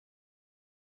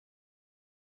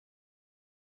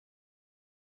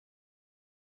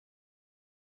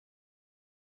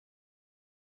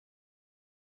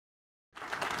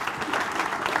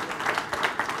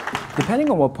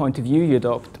depending on what point of view you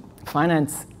adopt,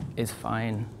 finance is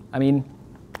fine. I mean,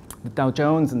 the Dow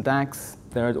Jones and DAX,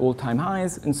 they're at all-time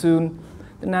highs, and soon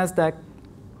the NASDAQ,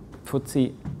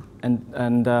 FTSE, and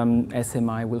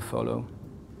SMI will follow.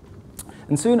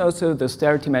 And soon also the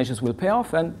austerity measures will pay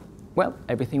off, and, well,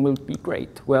 everything will be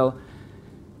great. Well,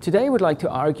 today I would like to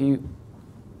argue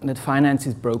that finance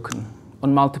is broken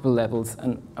on multiple levels,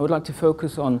 and I would like to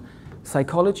focus on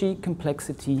psychology,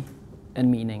 complexity,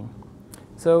 and meaning.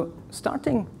 So,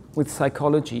 starting with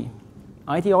psychology,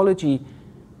 ideology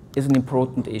is an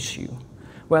important issue.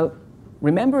 Well,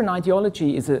 remember, an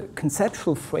ideology is a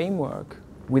conceptual framework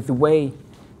with the way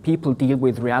people deal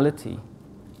with reality.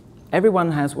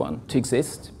 Everyone has one. To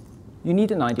exist, you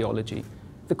need an ideology.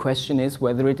 The question is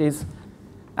whether it is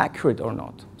accurate or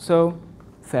not. So,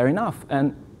 fair enough.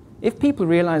 And if people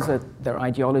realize that their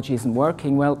ideology isn't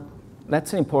working, well,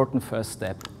 that's an important first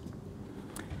step.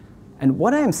 And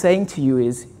what I am saying to you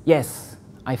is, yes,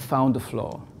 I found a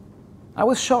flaw. I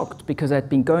was shocked because I'd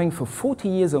been going for 40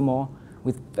 years or more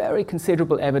with very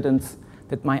considerable evidence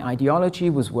that my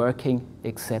ideology was working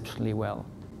exceptionally well.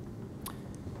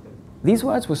 These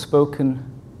words were spoken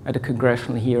at a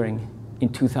congressional hearing in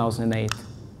 2008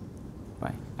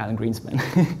 by Alan Greenspan.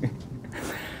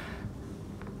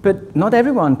 But not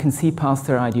everyone can see past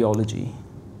their ideology.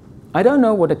 I don't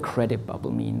know what a credit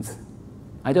bubble means.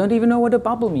 I don't even know what a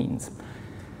bubble means.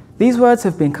 These words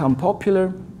have become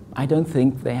popular. I don't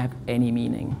think they have any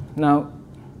meaning. Now,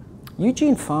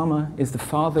 Eugene Fama is the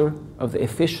father of the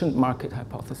efficient market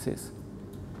hypothesis.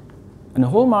 And the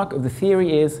hallmark of the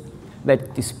theory is that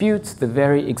it disputes the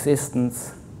very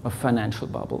existence of financial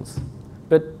bubbles.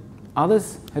 But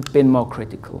others have been more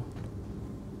critical.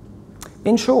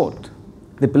 In short,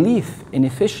 the belief in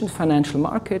efficient financial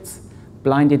markets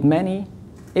blinded many,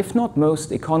 if not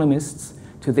most, economists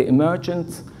to the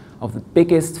emergence of the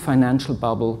biggest financial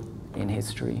bubble in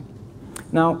history.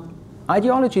 Now,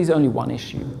 ideology is only one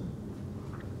issue.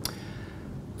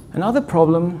 Another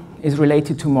problem is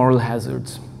related to moral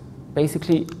hazards,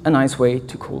 basically a nice way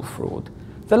to call fraud.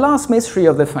 The last mystery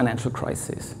of the financial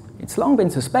crisis. It's long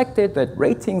been suspected that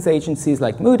ratings agencies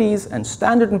like Moody's and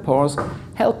Standard & Poor's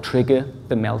helped trigger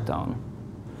the meltdown.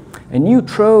 A new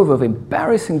trove of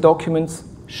embarrassing documents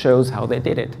shows how they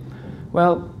did it.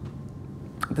 Well,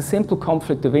 the simple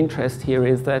conflict of interest here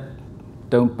is that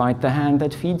don't bite the hand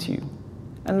that feeds you.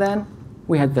 And then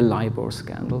we had the LIBOR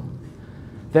scandal.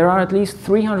 There are at least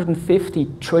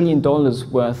 $350 trillion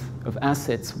worth of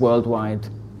assets worldwide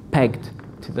pegged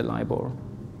to the LIBOR.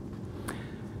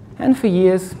 And for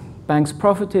years, banks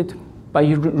profited by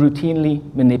routinely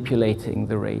manipulating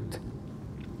the rate.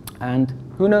 And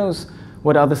who knows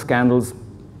what other scandals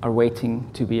are waiting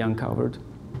to be uncovered.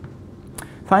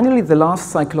 Finally, the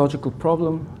last psychological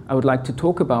problem I would like to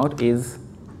talk about is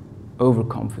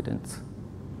overconfidence.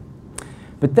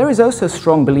 But there is also a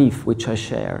strong belief, which I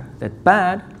share, that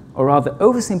bad, or rather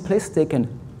oversimplistic and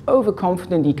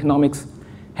overconfident economics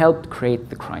helped create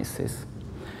the crisis.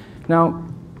 Now,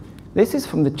 this is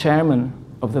from the chairman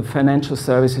of the Financial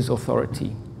Services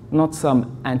Authority, not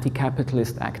some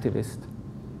anti-capitalist activist.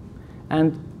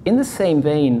 And in the same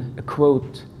vein, a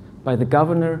quote by the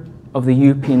governor of the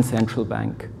European Central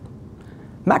Bank.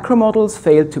 Macro models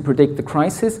failed to predict the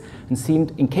crisis and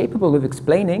seemed incapable of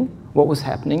explaining what was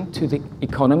happening to the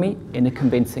economy in a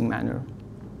convincing manner.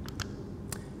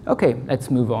 Okay,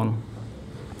 let's move on.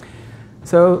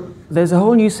 So there's a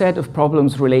whole new set of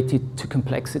problems related to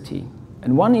complexity.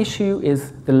 And one issue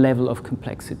is the level of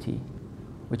complexity,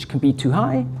 which can be too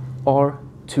high or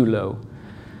too low.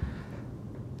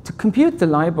 To compute the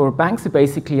LIBOR, banks are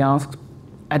basically asked,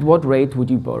 at what rate would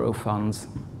you borrow funds?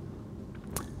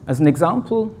 As an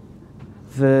example,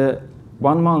 the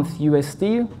 1-month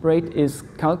USD rate is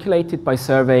calculated by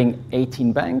surveying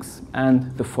 18 banks,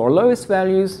 and the 4 lowest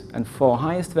values and 4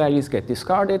 highest values get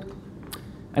discarded,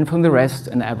 and from the rest,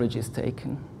 an average is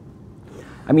taken.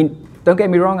 I mean, don't get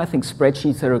me wrong, I think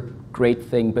spreadsheets are a great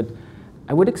thing, but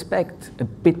I would expect a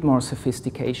bit more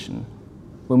sophistication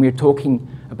when we're talking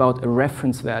about a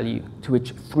reference value to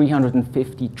which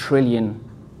 350 trillion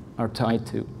are tied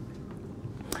to.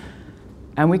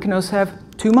 And we can also have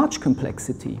too much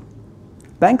complexity.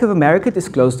 Bank of America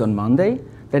disclosed on Monday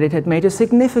that it had made a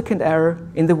significant error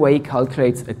in the way it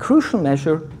calculates a crucial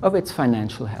measure of its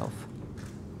financial health,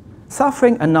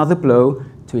 suffering another blow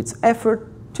to its effort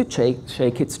to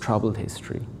shake its troubled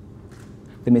history.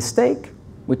 The mistake,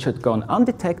 which had gone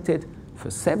undetected for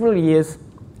several years,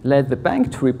 led the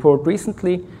bank to report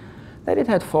recently that it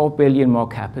had 4 billion more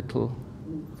capital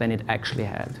than it actually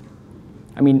had.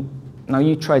 I mean, now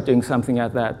you try doing something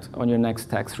like that on your next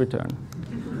tax return.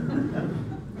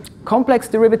 Complex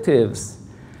derivatives.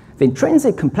 the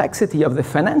intrinsic complexity of the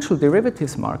financial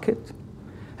derivatives market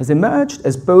has emerged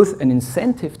as both an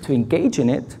incentive to engage in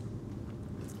it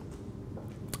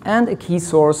and a key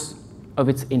source of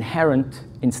its inherent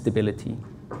instability.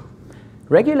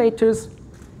 Regulators,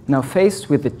 now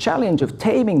faced with the challenge of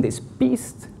taming this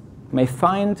beast, may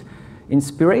find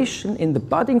inspiration in the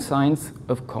budding science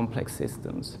of complex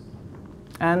systems.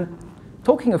 And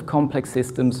talking of complex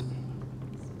systems,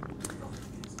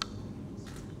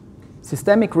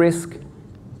 systemic risk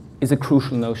is a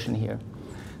crucial notion here.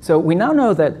 So we now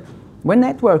know that when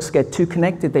networks get too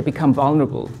connected, they become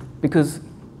vulnerable, because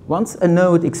once a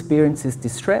node experiences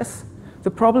distress,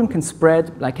 the problem can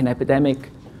spread like an epidemic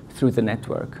through the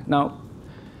network. Now,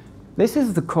 this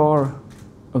is the core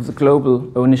of the global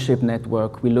ownership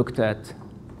network we looked at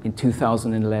in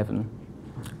 2011.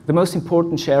 The most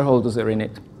important shareholders are in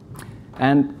it.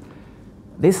 And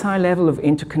this high level of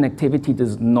interconnectivity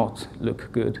does not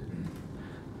look good.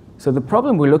 So the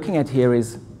problem we're looking at here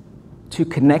is too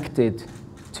connected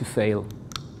to fail.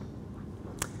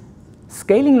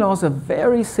 Scaling laws are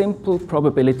very simple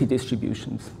probability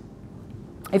distributions.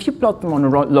 If you plot them on a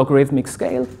logarithmic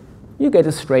scale, you get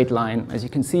a straight line, as you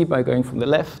can see by going from the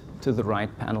left to the right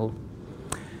panel.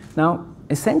 Now,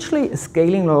 essentially, a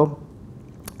scaling law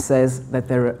says that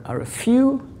there are a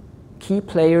few key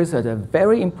players that are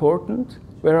very important,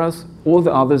 whereas all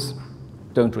the others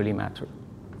don't really matter,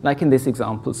 like in this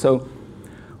example. So,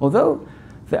 although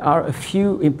there are a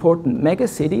few important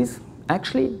megacities,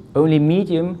 actually only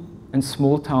medium and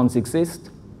small towns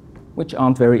exist, which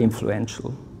aren't very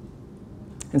influential.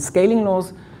 And scaling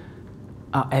laws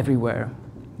are everywhere.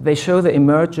 They show the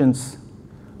emergence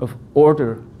of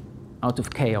order out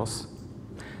of chaos.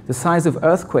 The size of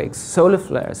earthquakes, solar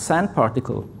flares, sand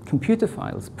particle, computer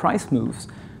files, price moves,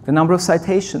 the number of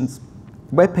citations,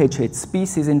 web page hits,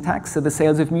 species in taxa, the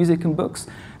sales of music and books,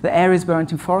 the areas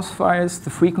burnt in forest fires, the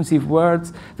frequency of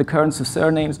words, the occurrence of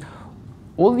surnames,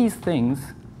 all these things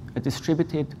are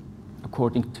distributed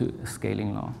according to a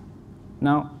scaling law.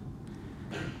 Now,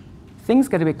 things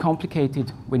get a bit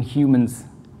complicated when humans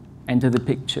enter the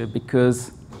picture,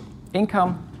 because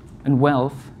income and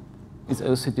wealth is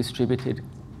also distributed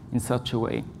in such a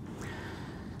way.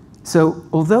 So,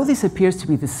 although this appears to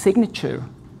be the signature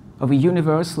of a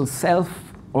universal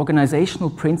self-organizational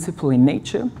principle in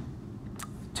nature,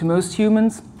 to most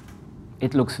humans,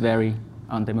 it looks very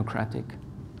undemocratic.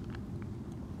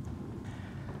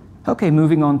 Okay,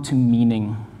 moving on to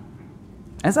meaning.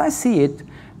 As I see it,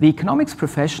 the economics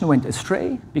profession went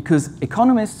astray because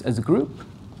economists as a group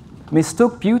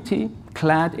mistook beauty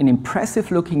clad in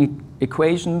impressive-looking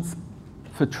equations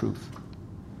for truth.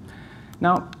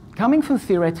 Now, coming from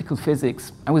theoretical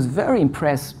physics, I was very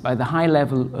impressed by the high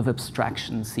level of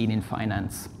abstraction seen in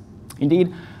finance.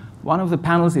 Indeed, one of the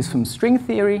panels is from string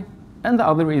theory, and the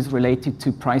other is related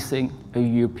to pricing a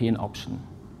European option.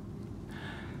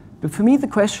 But for me, the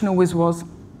question always was,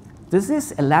 does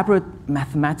this elaborate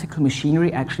mathematical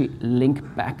machinery actually link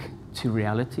back to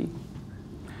reality?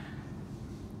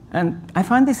 And I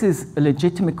find this is a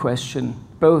legitimate question,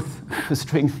 both for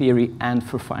string theory and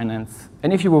for finance.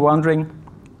 And if you were wondering,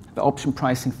 the option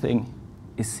pricing thing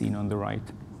is seen on the right.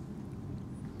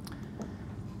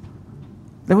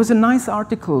 There was a nice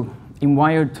article in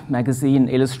Wired magazine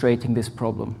illustrating this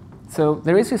problem. So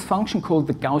there is this function called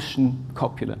the Gaussian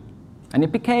copula, and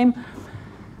it became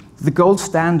the gold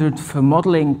standard for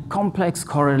modeling complex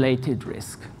correlated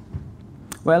risk.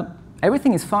 Well,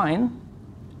 everything is fine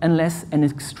unless an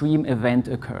extreme event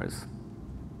occurs,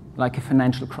 like a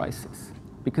financial crisis,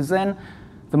 because then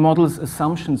the model's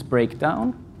assumptions break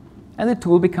down and the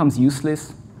tool becomes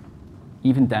useless,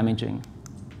 even damaging.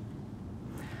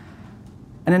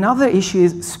 And another issue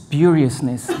is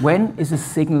spuriousness. When is a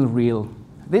signal real?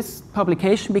 This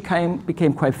publication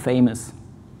became quite famous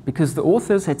because the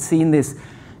authors had seen this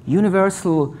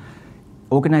universal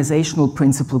organizational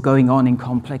principle going on in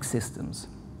complex systems.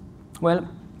 Well,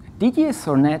 Didier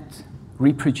Sornet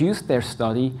reproduced their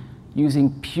study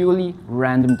using purely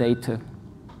random data.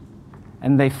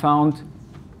 And they found,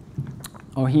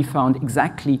 or he found,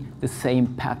 exactly the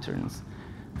same patterns.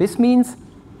 This means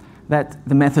that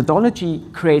the methodology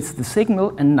creates the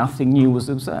signal and nothing new was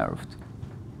observed.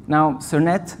 Now,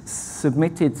 Sornet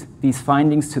submitted these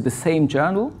findings to the same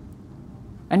journal,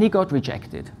 and he got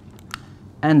rejected,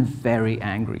 and very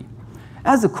angry.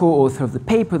 As a co-author of the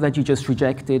paper that you just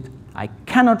rejected, I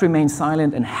cannot remain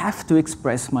silent and have to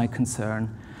express my concern.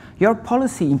 Your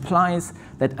policy implies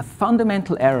that a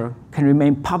fundamental error can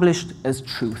remain published as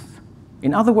truth.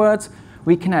 In other words,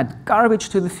 we can add garbage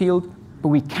to the field, but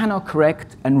we cannot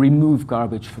correct and remove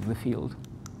garbage from the field.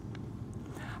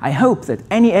 I hope that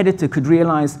any editor could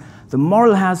realize the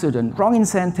moral hazard and wrong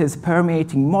incentives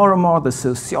permeating more and more the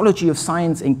sociology of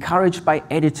science encouraged by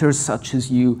editors such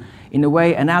as you, in a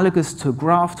way analogous to a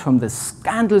graft from the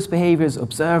scandalous behaviors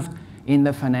observed in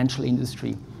the financial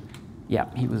industry. Yeah,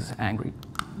 he was angry.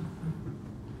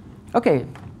 Okay,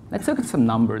 let's look at some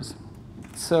numbers.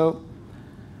 So,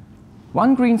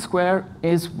 1 green square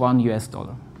is $1 US.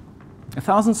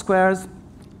 1,000 squares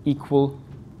equal,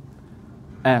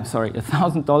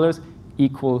 $1,000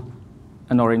 equal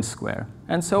an orange square,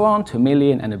 and so on to a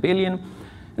million and a billion.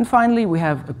 And finally, we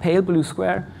have a pale blue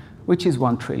square, which is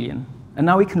 1 trillion. And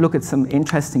now we can look at some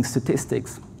interesting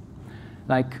statistics,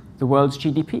 like the world's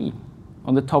GDP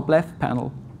on the top left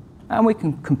panel. And we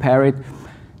can compare it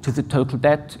to the total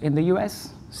debt in the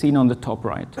US, seen on the top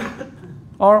right.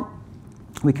 Or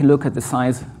we can look at the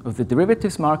size of the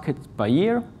derivatives market by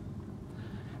year.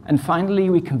 And finally,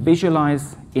 we can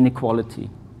visualize inequality.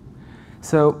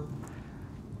 So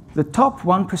the top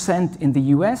 1% in the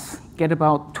US get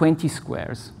about 20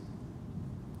 squares,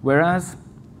 whereas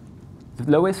the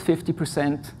lowest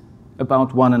 50%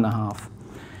 about 1.5.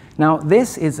 Now,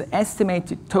 this is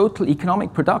estimated total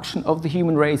economic production of the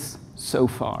human race so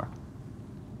far.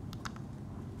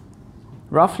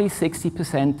 Roughly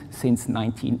 60% since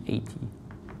 1980.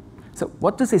 So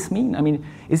what does this mean? I mean,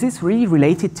 is this really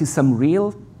related to some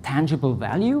real tangible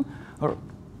value? Or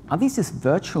are these just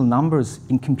virtual numbers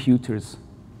in computers?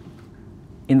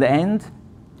 In the end,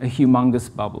 a humongous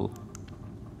bubble.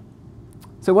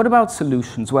 So what about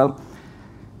solutions? Well,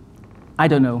 I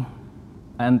don't know.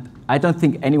 And I don't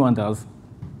think anyone does,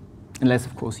 unless,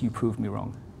 of course, you prove me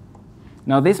wrong.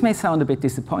 Now, this may sound a bit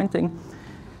disappointing,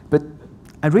 but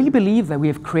I really believe that we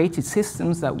have created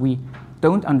systems that we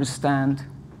don't understand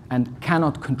and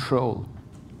cannot control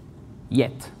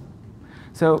yet.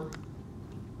 So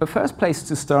the first place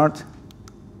to start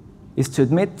is to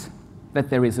admit that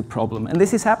there is a problem, and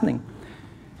this is happening.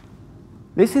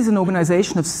 This is an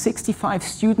organization of 65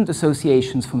 student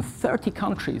associations from 30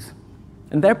 countries,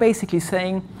 and they're basically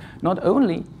saying not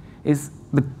only is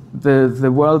the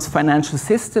world's financial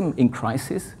system in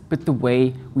crisis, but the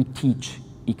way we teach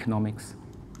economics.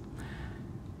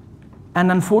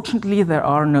 And unfortunately, there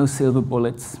are no silver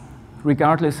bullets,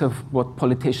 regardless of what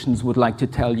politicians would like to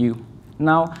tell you.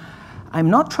 Now, I'm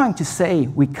not trying to say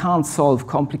we can't solve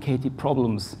complicated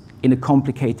problems in a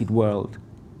complicated world.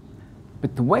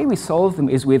 But the way we solve them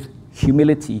is with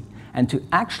humility and to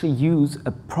actually use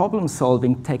a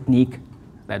problem-solving technique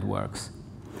that works.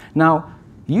 Now,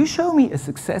 you show me a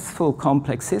successful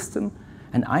complex system,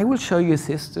 and I will show you a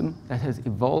system that has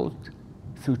evolved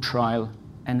through trial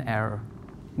and error.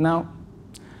 Now,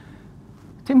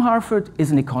 Tim Harford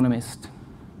is an economist,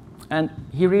 and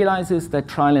he realizes that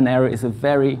trial and error is a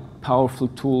very powerful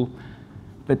tool,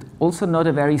 but also not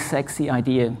a very sexy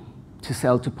idea to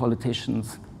sell to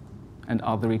politicians and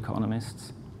other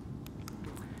economists.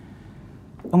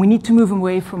 And we need to move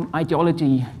away from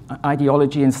ideology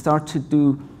and start to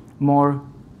do more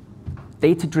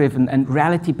data-driven and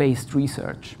reality-based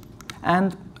research.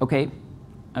 And, okay,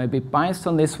 I'm a bit biased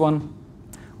on this one,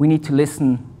 we need to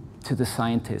listen to the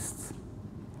scientists.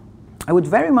 I would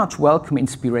very much welcome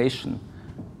inspiration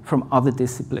from other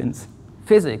disciplines,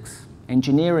 physics,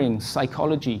 engineering,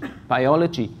 psychology,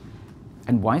 biology,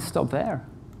 and why stop there?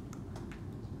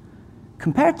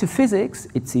 Compared to physics,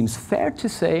 it seems fair to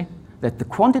say that the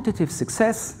quantitative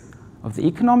success of the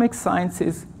economic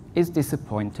sciences is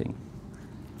disappointing.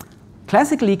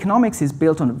 Classical economics is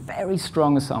built on very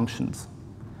strong assumptions.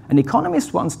 An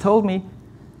economist once told me,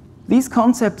 these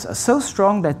concepts are so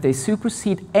strong that they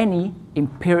supersede any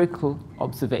empirical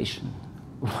observation.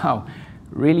 Wow,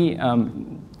 really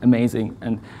amazing.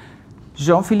 And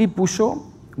Jean-Philippe Bouchot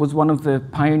was one of the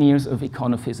pioneers of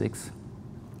econophysics.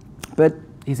 But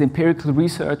his empirical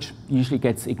research usually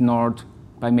gets ignored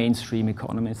by mainstream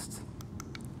economists.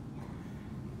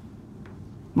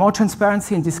 More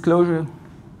transparency and disclosure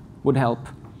would help.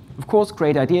 Of course,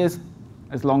 great ideas,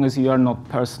 as long as you are not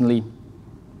personally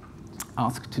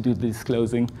asked to do the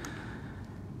disclosing.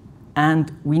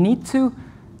 And we need to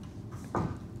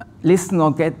listen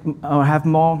or have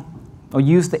more, or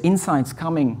use the insights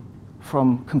coming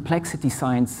from complexity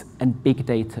science and big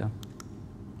data.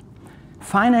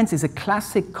 Finance is a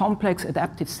classic, complex,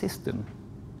 adaptive system.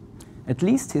 At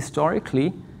least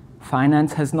historically,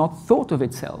 finance has not thought of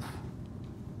itself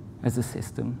as a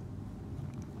system.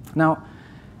 Now,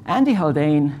 Andy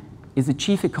Haldane is the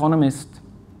chief economist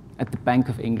at the Bank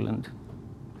of England.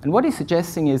 And what he's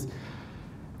suggesting is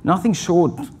nothing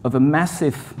short of a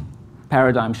massive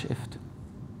paradigm shift.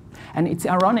 And it's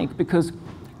ironic because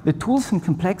the tools from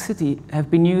complexity have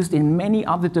been used in many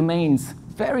other domains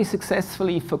very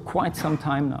successfully for quite some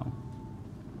time now.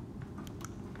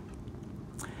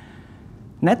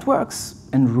 Networks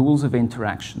and rules of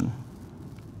interaction.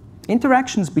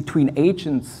 Interactions between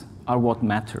agents are what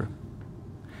matter.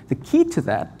 The key to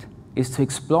that is to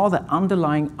explore the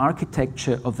underlying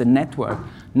architecture of the network,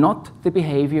 not the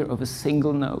behavior of a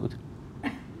single node.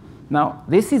 Now,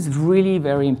 this is really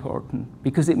very important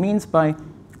because it means by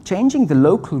changing the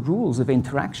local rules of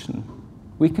interaction,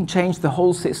 we can change the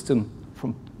whole system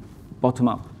from bottom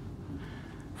up.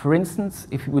 For instance,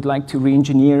 if you would like to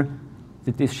re-engineer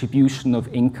the distribution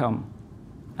of income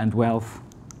and wealth.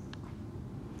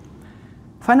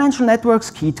 Financial networks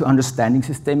key to understanding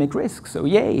systemic risk. So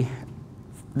yay,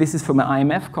 this is from an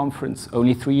IMF conference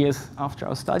only 3 years after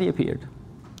our study appeared.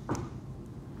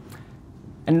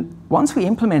 And once we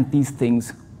implement these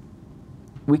things,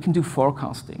 we can do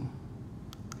forecasting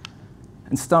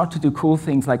and start to do cool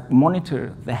things like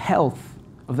monitor the health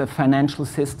of the financial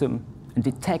system and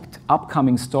detect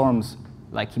upcoming storms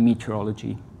like in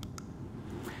meteorology.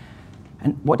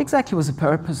 And what exactly was the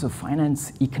purpose of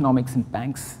finance, economics, and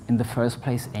banks in the first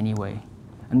place anyway?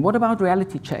 And what about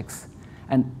reality checks?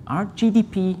 And are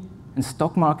GDP and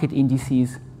stock market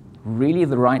indices really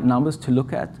the right numbers to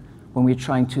look at when we're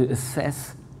trying to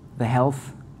assess the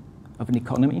health of an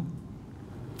economy?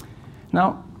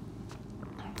 Now,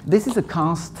 this is a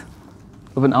cast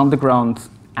of an underground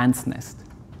ant's nest.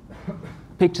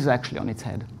 Picture's actually on its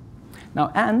head.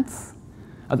 Now, ants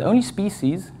are the only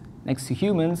species, next to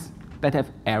humans, that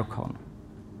have aircon.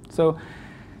 So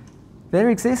there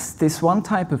exists this one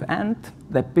type of ant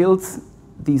that builds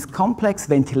these complex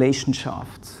ventilation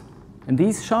shafts. And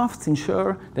these shafts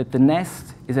ensure that the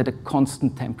nest is at a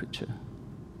constant temperature.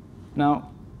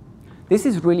 Now, this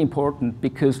is really important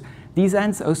because these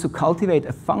ants also cultivate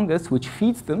a fungus which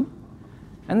feeds them,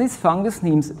 and this fungus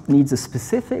needs a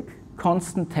specific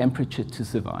constant temperature to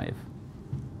survive.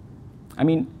 I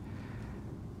mean,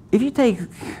 if you take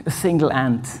a single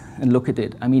ant and look at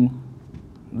it, I mean,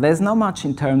 there's not much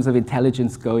in terms of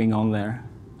intelligence going on there.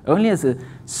 Only as a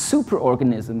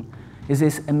superorganism is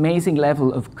this amazing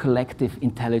level of collective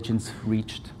intelligence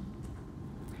reached.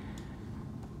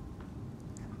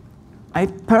 I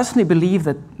personally believe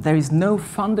that there is no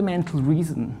fundamental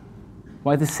reason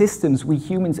why the systems we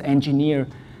humans engineer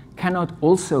cannot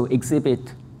also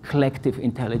exhibit collective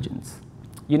intelligence.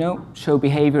 You know, show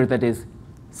behavior that is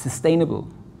sustainable,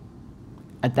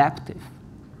 adaptive,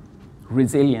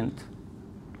 resilient.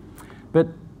 But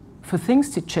for things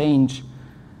to change,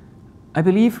 I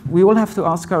believe we all have to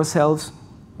ask ourselves,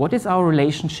 what is our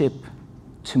relationship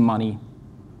to money?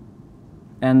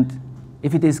 And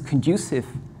if it is conducive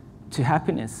to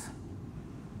happiness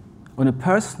on a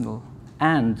personal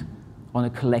and on a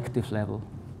collective level.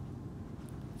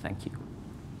 Thank you.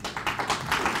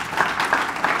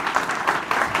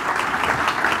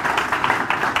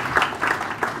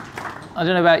 I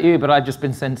don't know about you, but I've just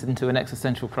been sent into an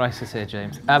existential crisis here,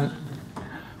 James.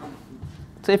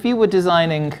 So if you were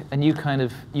designing a new kind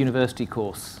of university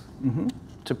course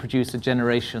to produce a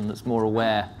generation that's more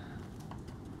aware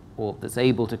or that's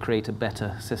able to create a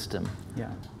better system,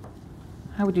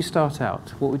 how would you start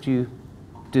out? What would you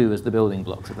do as the building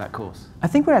blocks of that course? I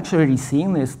think we're actually already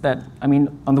seeing this, that, I mean,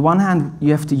 on the one hand,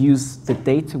 you have to use the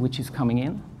data which is coming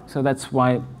in. So that's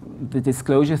why the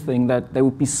disclosure thing, that there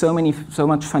would be so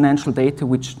much financial data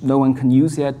which no one can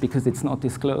use yet because it's not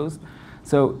disclosed.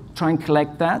 So try and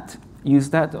collect that, use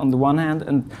that on the one hand,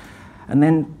 and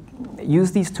then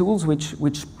use these tools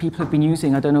which people have been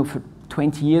using, I don't know, for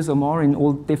 20 years or more in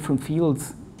all different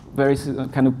fields,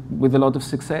 kind of with a lot of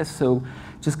success. So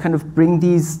just kind of bring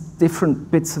these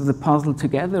different bits of the puzzle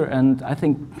together, and I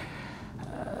think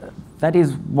that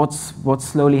is what's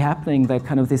slowly happening, that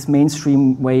kind of this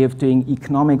mainstream way of doing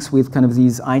economics with kind of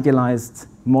these idealized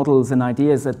models and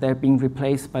ideas, that they're being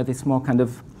replaced by this more kind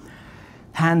of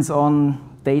hands-on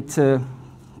data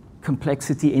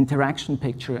complexity interaction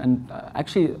picture. And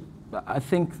actually, I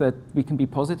think that we can be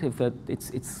positive that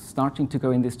it's starting to go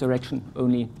in this direction,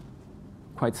 only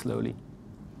quite slowly.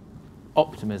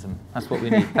 Optimism, that's what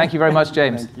we need. Thank you very much,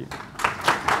 James. Thank you.